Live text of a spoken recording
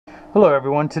Hello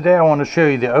everyone, today I want to show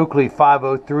you the Oakley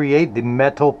 5038, the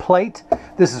metal plate.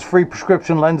 This is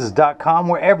freeprescriptionlenses.com,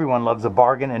 where everyone loves a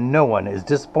bargain and no one is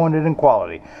disappointed in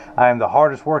quality. I am the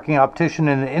hardest working optician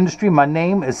in the industry. My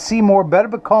name is Seymour Better,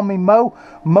 but call me Mo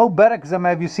Better, because I'm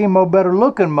going to have you see Mo Better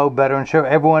looking Mo Better and show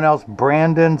everyone else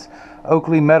Brandon's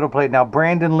Oakley metal plate. Now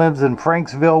Brandon lives in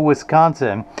Franksville,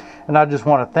 Wisconsin, and I just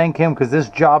want to thank him because this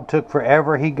job took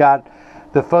forever. He got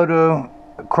the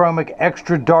Photochromic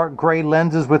extra dark gray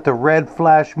lenses with the red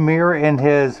flash mirror in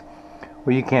his,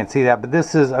 well, you can't see that, but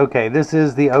this is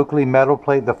the Oakley metal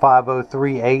plate, the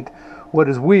 5038. What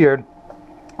is weird,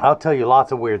 I'll tell you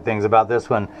lots of weird things about this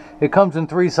one. It comes in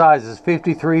 3 sizes,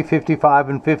 53, 55,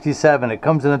 and 57. It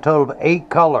comes in a total of 8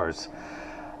 colors.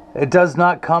 It does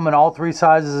not come in all 3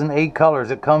 sizes and 8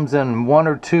 colors. It comes in 1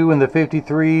 or 2 in the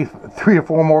 53, 3 or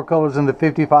 4 more colors in the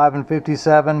 55 and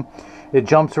 57. It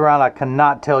jumps around. I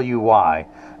cannot tell you why.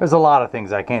 There's a lot of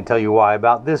things I can't tell you why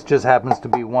about. This just happens to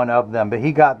be one of them. But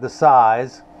he got the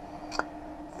size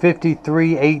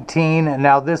 5318. And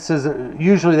now this is,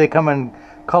 usually they come in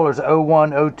colors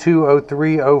 01, 02,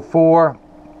 03, 04.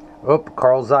 Oop,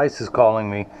 Carl Zeiss is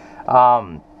calling me.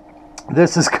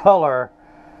 This is color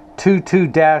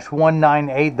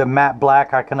 22-198, the matte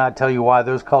black. I cannot tell you why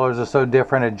those colors are so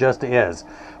different. It just is.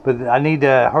 But I need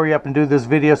to hurry up and do this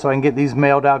video so I can get these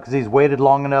mailed out, because he's waited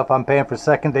long enough. I'm paying for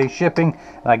 2nd-day shipping,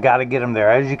 and I got to get them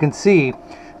there. As you can see,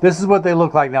 this is what they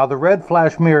look like. Now, the red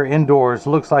flash mirror indoors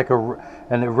looks like a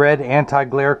red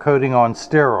anti-glare coating on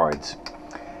steroids.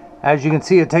 As you can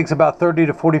see, it takes about 30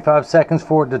 to 45 seconds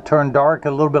for it to turn dark.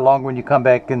 A little bit longer when you come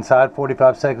back inside,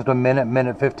 45 seconds to a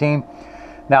minute 15.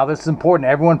 Now, this is important.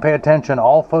 Everyone pay attention.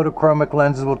 All photochromic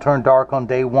lenses will turn dark on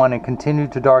day 1 and continue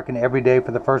to darken every day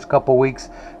for the first couple weeks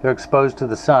they're exposed to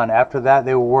the sun. After that,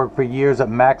 they will work for years at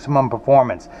maximum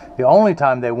performance. The only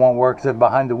time they won't work is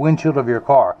behind the windshield of your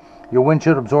car. Your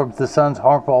windshield absorbs the sun's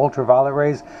harmful ultraviolet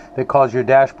rays that cause your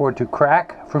dashboard to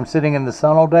crack from sitting in the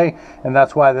sun all day, and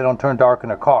that's why they don't turn dark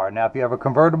in a car. Now, if you have a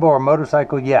convertible or a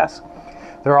motorcycle, yes.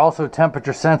 They're also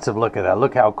temperature sensitive. Look at that.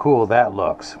 Look how cool that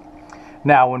looks.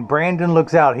 Now, when Brandon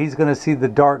looks out, he's going to see the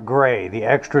dark gray, the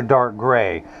extra dark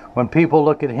gray. When people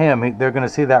look at him, they're going to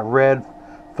see that red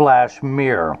flash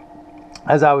mirror.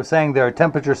 As I was saying, they're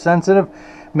temperature sensitive,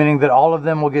 meaning that all of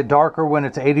them will get darker when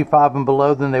it's 85 and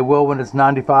below than they will when it's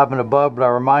 95 and above. But I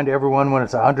remind everyone, when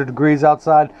it's 100 degrees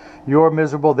outside, you're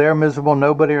miserable, they're miserable.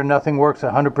 Nobody or nothing works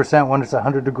 100% when it's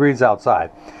 100 degrees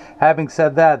outside. Having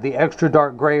said that, the extra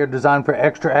dark gray are designed for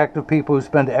extra active people who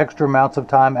spend extra amounts of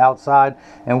time outside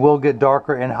and will get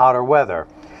darker in hotter weather.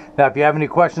 Now, if you have any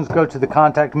questions, go to the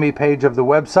Contact Me page of the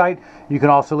website. You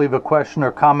can also leave a question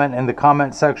or comment in the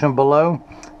comment section below.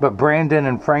 But Brandon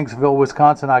in Franksville,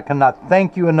 Wisconsin, I cannot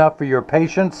thank you enough for your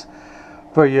patience,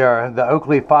 for the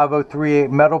Oakley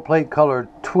 5038 metal plate, color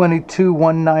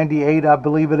 22-198, I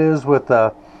believe it is, with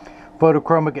the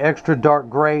photochromic extra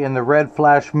dark gray and the red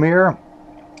flash mirror.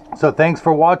 So thanks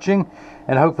for watching,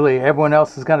 and hopefully everyone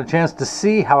else has got a chance to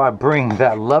see how I bring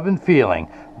that love and feeling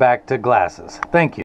back to glasses. Thank you.